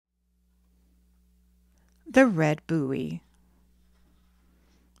The Red Buoy.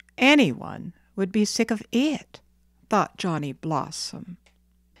 Anyone would be sick of it, thought Johnny Blossom.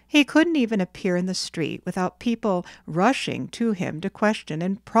 He couldn't even appear in the street without people rushing to him to question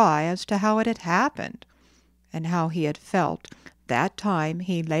and pry as to how it had happened, and how he had felt that time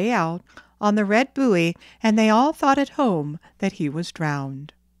he lay out on the Red Buoy and they all thought at home that he was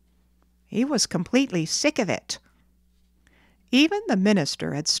drowned. He was completely sick of it. Even the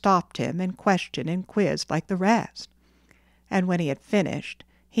minister had stopped him and questioned and quizzed like the rest. And when he had finished,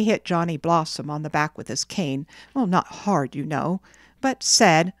 he hit Johnny Blossom on the back with his cane, well, not hard, you know, but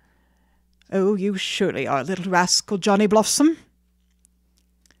said, "Oh, you surely are a little rascal, Johnny Blossom."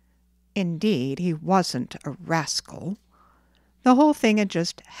 Indeed, he wasn't a rascal. The whole thing had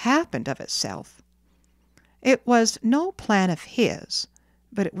just happened of itself. It was no plan of his,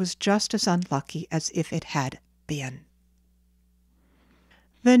 but it was just as unlucky as if it had been.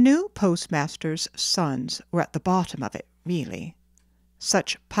 The new postmaster's sons were at the bottom of it, really.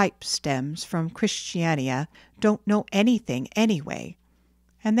 Such pipe stems from Christiania don't know anything anyway,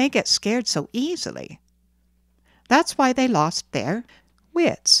 and they get scared so easily. That's why they lost their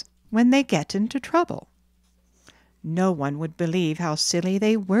wits when they get into trouble. No one would believe how silly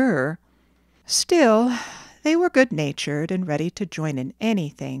they were. Still, they were good-natured and ready to join in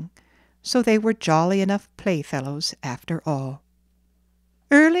anything, so they were jolly enough playfellows after all.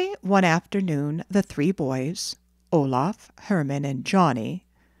 Early one afternoon the three boys, Olaf, Herman, and Johnny,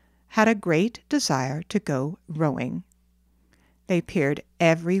 had a great desire to go rowing. They peered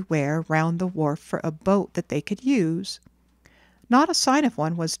everywhere round the wharf for a boat that they could use. Not a sign of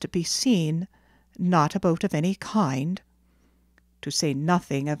one was to be seen, not a boat of any kind, to say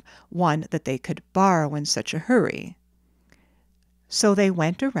nothing of one that they could borrow in such a hurry. So they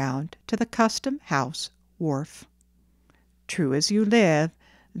went around to the custom-house wharf. True as you live,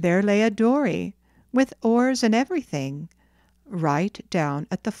 there lay a dory, with oars and everything, right down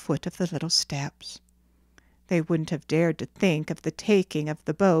at the foot of the little steps. They wouldn't have dared to think of the taking of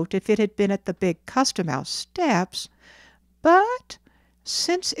the boat if it had been at the big custom-house steps, but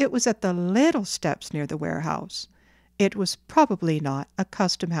since it was at the little steps near the warehouse, it was probably not a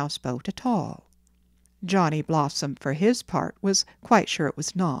custom-house boat at all. Johnny Blossom, for his part, was quite sure it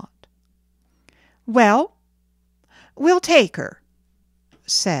was not. "Well, we'll take her,"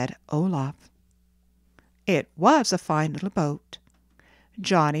 said Olaf. It was a fine little boat.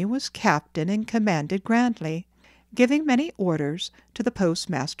 Johnny was captain and commanded grandly, giving many orders to the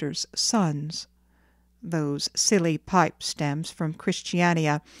postmaster's sons, those silly pipe stems from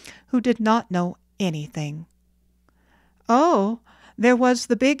Christiania who did not know anything. Oh, there was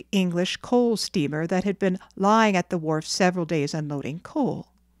the big English coal steamer that had been lying at the wharf several days unloading coal.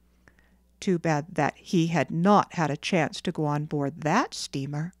 Too bad that he had not had a chance to go on board that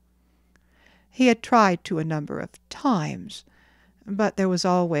steamer. He had tried to a number of times, but there was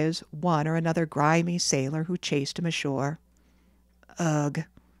always one or another grimy sailor who chased him ashore. Ugh!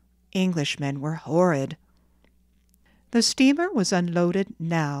 Englishmen were horrid. The steamer was unloaded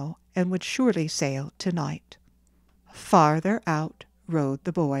now and would surely sail tonight. Farther out rowed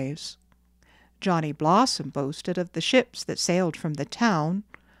the boys. Johnny Blossom boasted of the ships that sailed from the town,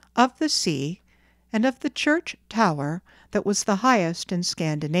 of the sea, and of the church tower that was the highest in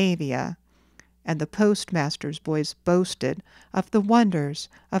Scandinavia, and the postmaster's boys boasted of the wonders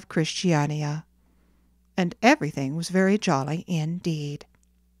of Christiania, and everything was very jolly indeed.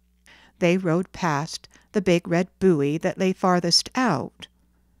 They rowed past the big red buoy that lay farthest out.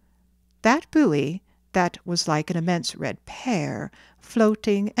 That buoy that was like an immense red pear,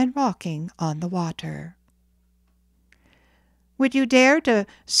 floating and rocking on the water. "Would you dare to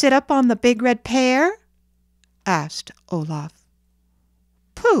sit up on the big red pear?" asked Olaf.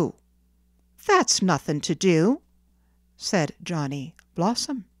 "Pooh! That's nothing to do," said Johnny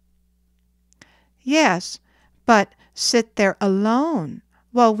Blossom. "Yes, but sit there alone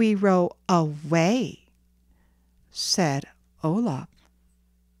while we row away," said Olaf.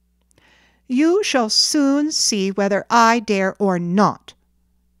 "You shall soon see whether I dare or not,"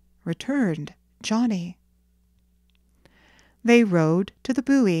 returned Johnny. They rowed to the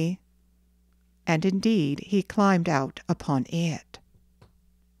buoy, and indeed he climbed out upon it.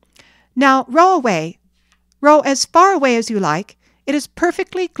 "Now row away. Row as far away as you like. It is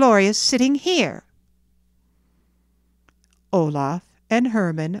perfectly glorious sitting here." Olaf and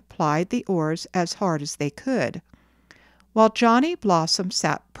Herman plied the oars as hard as they could, while Johnny Blossom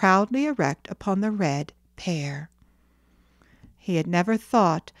sat proudly erect upon the red pear. He had never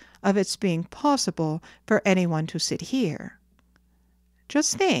thought of its being possible for anyone to sit here.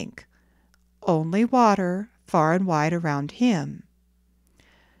 Just think, only water far and wide around him.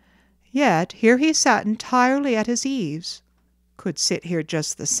 Yet here he sat entirely at his ease. Could sit here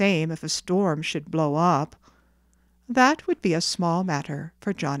just the same if a storm should blow up. That would be a small matter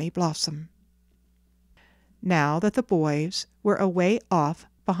for Johnny Blossom. Now that the boys were away off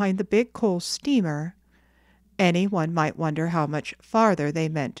behind the big coal steamer, anyone might wonder how much farther they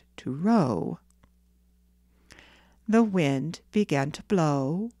meant to row. The wind began to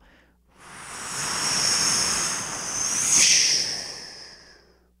blow,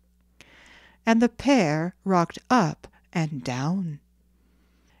 and the pair rocked up and down.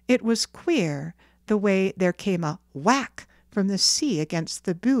 It was queer the way there came a whack from the sea against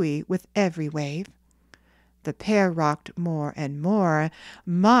the buoy with every wave. The pair rocked more and more.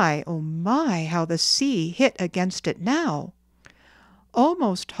 My, oh my, how the sea hit against it now!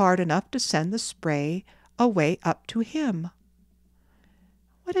 Almost hard enough to send the spray away up to him.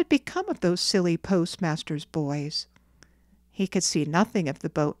 What had become of those silly postmaster's boys? He could see nothing of the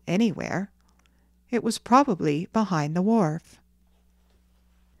boat anywhere. It was probably behind the wharf.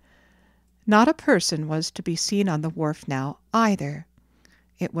 Not a person was to be seen on the wharf now either.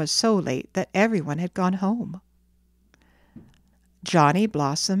 It was so late that everyone had gone home. Johnny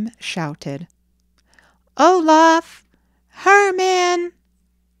Blossom shouted, "Olaf! Herman!"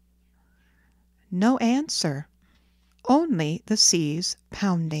 No answer, only the seas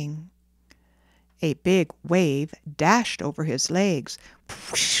pounding. A big wave dashed over his legs,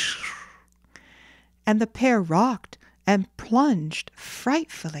 and the pair rocked and plunged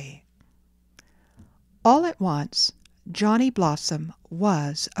frightfully. All at once, Johnny Blossom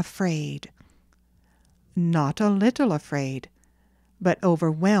was afraid. Not a little afraid, but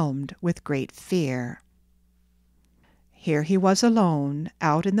overwhelmed with great fear. Here he was alone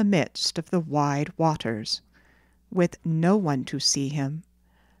out in the midst of the wide waters, with no one to see him,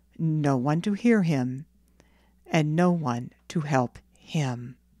 no one to hear him, and no one to help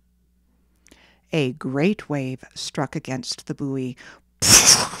him. A great wave struck against the buoy,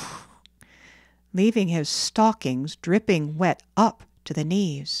 leaving his stockings dripping wet up to the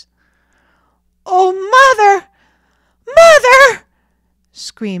knees. "Oh, Mother! Mother!"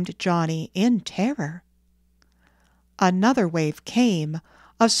 screamed Johnny in terror. Another wave came,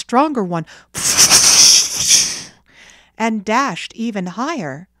 a stronger one, and dashed even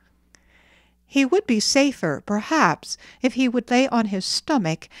higher. He would be safer, perhaps, if he would lay on his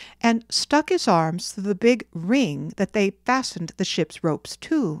stomach and stuck his arms through the big ring that they fastened the ship's ropes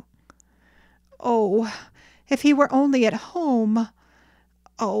to. Oh, if he were only at home!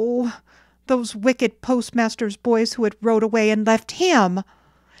 Oh, those wicked postmaster's boys who had rowed away and left him!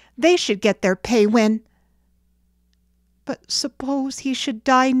 They should get their pay when— But suppose he should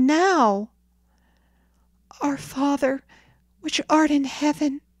die now? "Our Father, which art in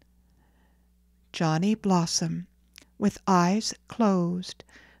heaven." Johnny Blossom, with eyes closed,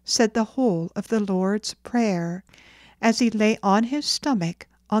 said the whole of the Lord's Prayer as he lay on his stomach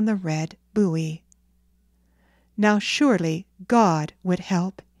on the red buoy. Now surely God would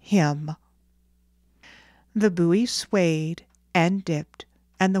help him. The buoy swayed and dipped,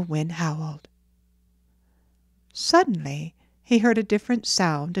 and the wind howled. Suddenly he heard a different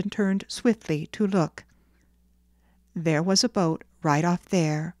sound and turned swiftly to look. There was a boat right off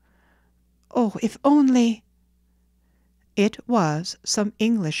there. Oh, if only— It was some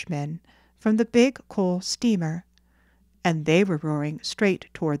Englishmen from the big coal steamer, and they were rowing straight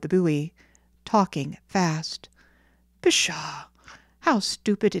toward the buoy, talking fast. Pshaw! How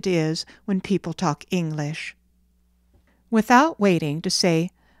stupid it is when people talk English. Without waiting to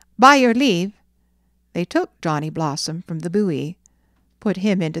say, "By your leave," they took Johnny Blossom from the buoy, put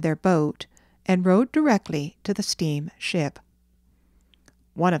him into their boat, and rowed directly to the steamship.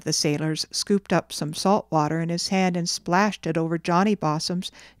 One of the sailors scooped up some salt water in his hand and splashed it over Johnny Blossom's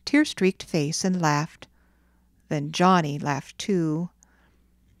tear-streaked face and laughed. Then Johnny laughed too.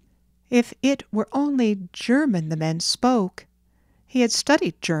 If it were only German the men spoke! He had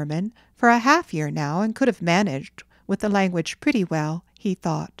studied German for a half-year now and could have managed with the language pretty well, he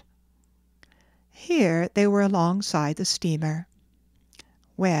thought. Here they were alongside the steamer.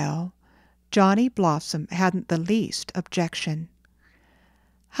 Well, Johnny Blossom hadn't the least objection.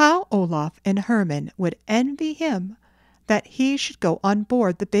 How Olaf and Herman would envy him that he should go on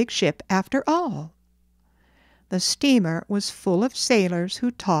board the big ship after all! The steamer was full of sailors who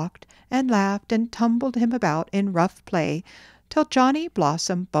talked and laughed and tumbled him about in rough play till Johnny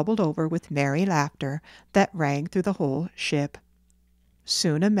Blossom bubbled over with merry laughter that rang through the whole ship.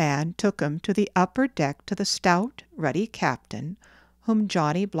 Soon a man took him to the upper deck to the stout, ruddy captain, whom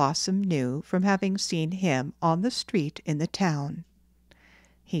Johnny Blossom knew from having seen him on the street in the town.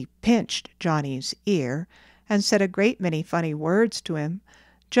 He pinched Johnny's ear and said a great many funny words to him,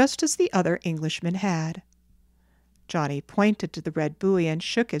 just as the other Englishmen had. Johnny pointed to the Red Buoy and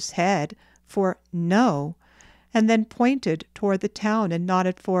shook his head for no, and then pointed toward the town and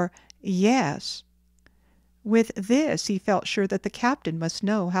nodded for yes. With this he felt sure that the captain must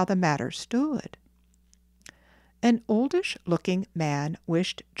know how the matter stood. An oldish-looking man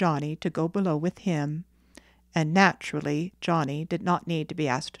wished Johnny to go below with him, and naturally Johnny did not need to be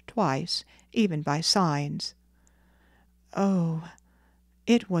asked twice, even by signs. Oh,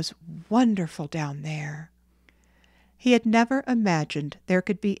 it was wonderful down there. He had never imagined there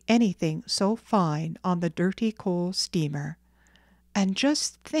could be anything so fine on the dirty coal steamer. And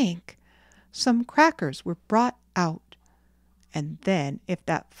just think, some crackers were brought out. And then if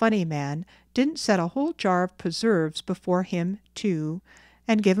that funny man didn't set a whole jar of preserves before him, too,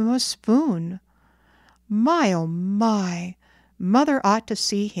 and give him a spoon. My, oh my, Mother ought to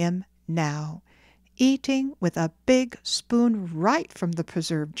see him now, eating with a big spoon right from the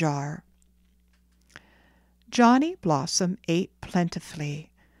preserve jar. Johnny Blossom ate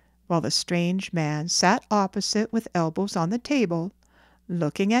plentifully, while the strange man sat opposite with elbows on the table,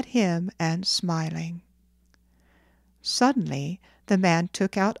 looking at him and smiling. Suddenly the man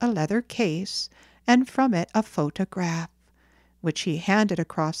took out a leather case, and from it a photograph, which he handed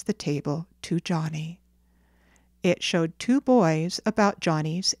across the table to Johnny. It showed two boys about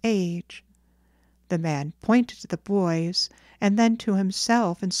Johnny's age. The man pointed to the boys and then to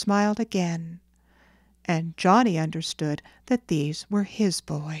himself and smiled again, and Johnny understood that these were his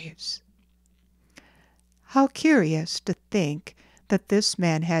boys. How curious to think that this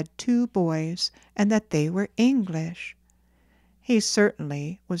man had two boys and that they were English. He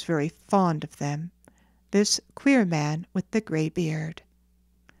certainly was very fond of them, this queer man with the gray beard.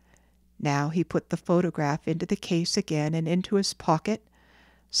 Now he put the photograph into the case again and into his pocket,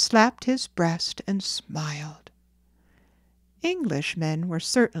 slapped his breast, and smiled. Englishmen were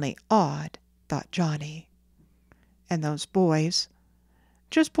certainly odd, thought Johnny. And those boys,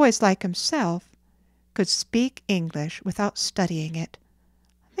 just boys like himself, could speak English without studying it.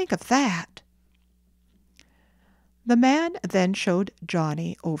 Think of that. The man then showed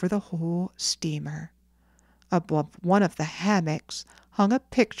Johnny over the whole steamer. Above one of the hammocks hung a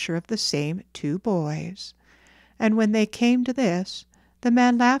picture of the same two boys, and when they came to this, the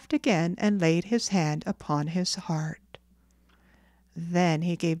man laughed again and laid his hand upon his heart. Then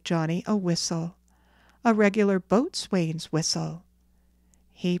he gave Johnny a whistle, a regular boatswain's whistle.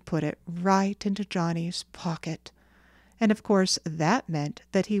 He put it right into Johnny's pocket, and of course that meant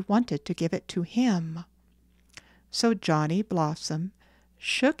that he wanted to give it to him. So Johnny Blossom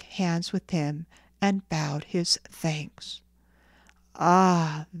shook hands with him and bowed his thanks.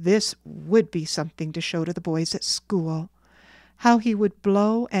 Ah, this would be something to show to the boys at school. How he would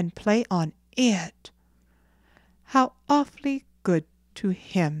blow and play on it. How awfully good to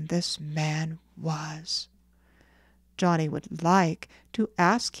him this man was. Johnny would like to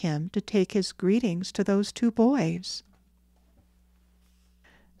ask him to take his greetings to those two boys.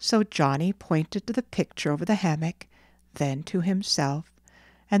 So Johnny pointed to the picture over the hammock, then to himself,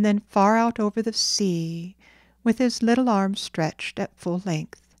 and then far out over the sea, with his little arms stretched at full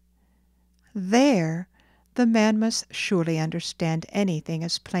length. There, the man must surely understand anything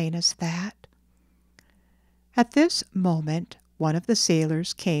as plain as that. At this moment, one of the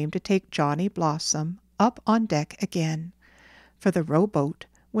sailors came to take Johnny Blossom up on deck again, for the rowboat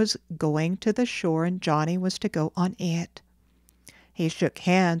was going to the shore and Johnny was to go on it. He shook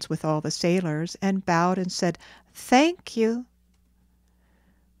hands with all the sailors and bowed and said, "Thank you."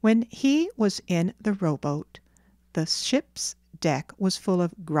 When he was in the rowboat, the ship's deck was full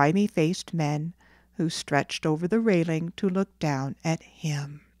of grimy-faced men who stretched over the railing to look down at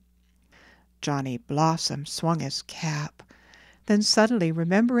him. Johnny Blossom swung his cap. Then suddenly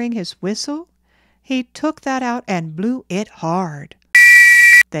remembering his whistle, he took that out and blew it hard.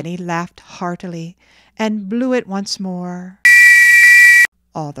 Then he laughed heartily and blew it once more.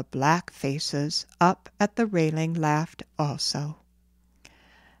 All the black faces up at the railing laughed also.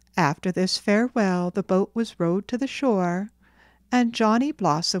 After this farewell, the boat was rowed to the shore, and Johnny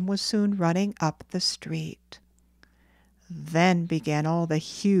Blossom was soon running up the street. Then began all the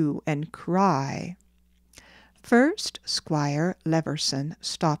hue and cry. First, Squire Leverson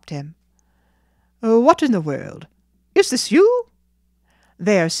stopped him. "What in the world? Is this you?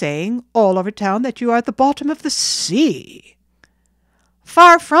 They are saying all over town that you are at the bottom of the sea."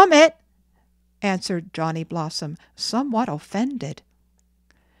 "Far from it," answered Johnny Blossom, somewhat offended.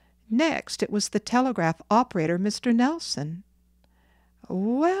 Next it was the telegraph operator, Mr. Nelson.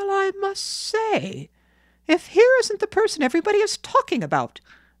 "Well, I must say, if here isn't the person everybody is talking about,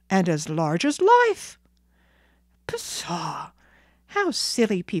 and as large as life. Pshaw! How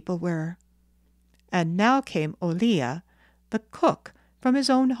silly people were! And now came Olia, the cook, from his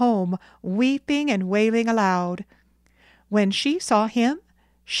own home, weeping and wailing aloud. When she saw him,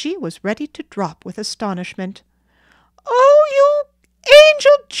 she was ready to drop with astonishment. "Oh, you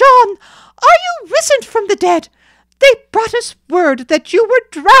angel John! Are you risen from the dead? They brought us word that you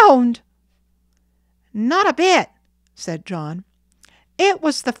were drowned." "Not a bit," said John. "It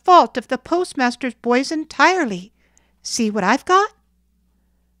was the fault of the postmaster's boys entirely. See what I've got?"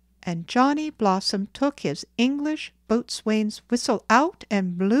 And Johnny Blossom took his English boatswain's whistle out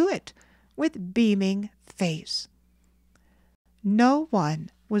and blew it with beaming face. No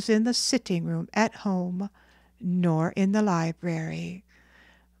one was in the sitting room at home, nor in the library,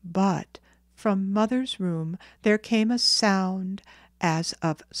 but from Mother's room there came a sound as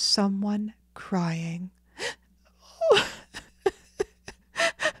of someone crying.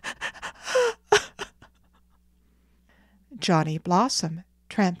 Johnny Blossom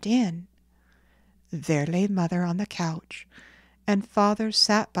tramped in. There lay Mother on the couch, and Father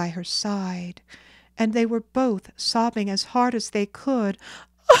sat by her side, and they were both sobbing as hard as they could.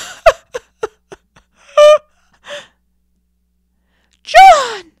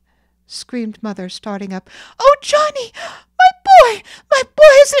 "John!" screamed Mother, starting up. "Oh, Johnny! My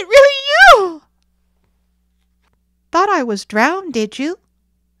boy, is it really you?" "Thought I was drowned, did you?"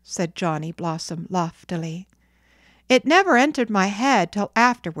 said Johnny Blossom loftily. "It never entered my head till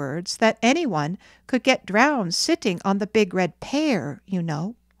afterwards that anyone could get drowned sitting on the big red pear, you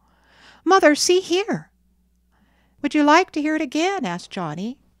know. Mother, see here." "Would you like to hear it again?" asked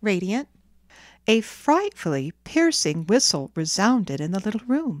Johnny, radiant. A frightfully piercing whistle resounded in the little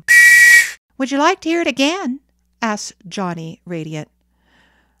room. "Would you like to hear it again?" asked Johnny, radiant.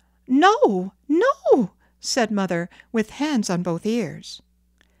 "No, no," said Mother, with hands on both ears.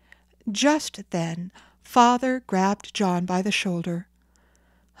 Just then Father grabbed John by the shoulder.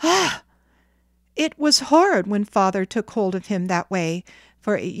 Ah! It was hard when Father took hold of him that way,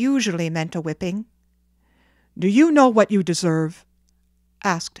 for it usually meant a whipping. "Do you know what you deserve?"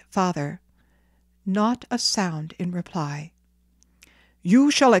 asked Father. Not a sound in reply. "You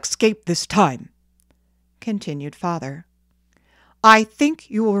shall escape this time," continued Father. "I think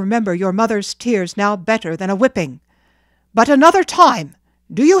you will remember your mother's tears now better than a whipping. But another time,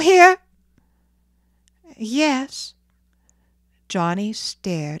 do you hear?" "Yes." Johnny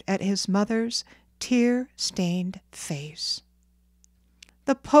stared at his mother's tear-stained face.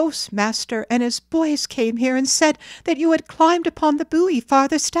 "The postmaster and his boys came here and said that you had climbed upon the buoy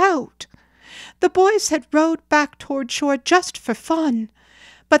farthest out. The boys had rowed back toward shore just for fun,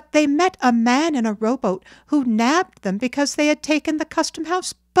 but they met a man in a rowboat who nabbed them because they had taken the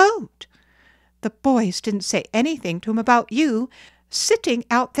custom-house boat. The boys didn't say anything to him about you sitting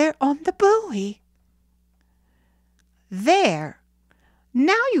out there on the buoy." "There!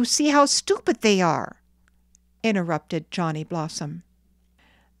 Now you see how stupid they are," interrupted Johnny Blossom.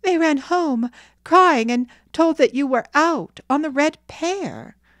 "They ran home crying and told that you were out on the red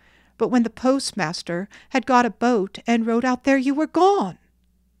pear. But when the postmaster had got a boat and rowed out there, you were gone.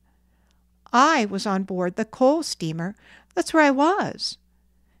 I was on board the coal steamer. That's where I was.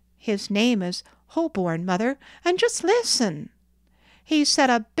 His name is Holborn, Mother, and just listen. He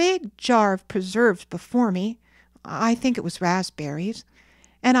set a big jar of preserves before me. I think it was raspberries.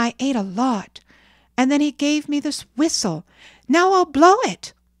 And I ate a lot. And then he gave me this whistle. Now I'll blow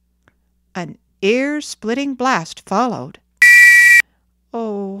it." An ear-splitting blast followed.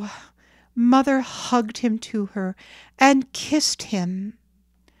 Oh, Mother hugged him to her and kissed him.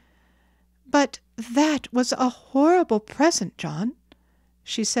 "But that was a horrible present, John,"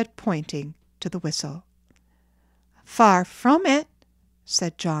 she said, pointing to the whistle. "Far from it,"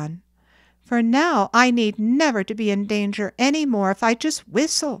 said John, "for now I need never to be in danger any more if I just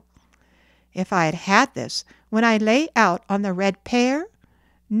whistle. If I had had this when I lay out on the red pear,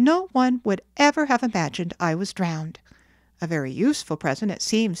 no one would ever have imagined I was drowned. A very useful present, it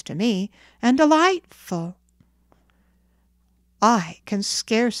seems to me, and delightful." "I can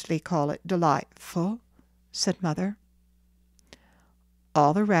scarcely call it delightful," said Mother.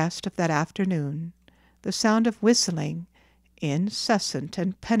 All the rest of that afternoon, the sound of whistling, incessant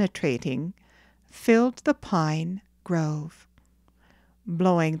and penetrating, filled the pine grove.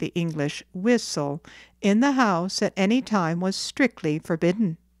 Blowing the English whistle in the house at any time was strictly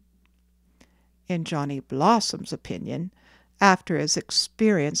forbidden. In Johnny Blossom's opinion, after his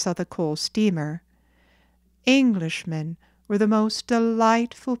experience of the coal steamer, Englishmen were the most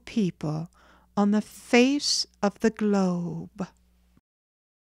delightful people on the face of the globe.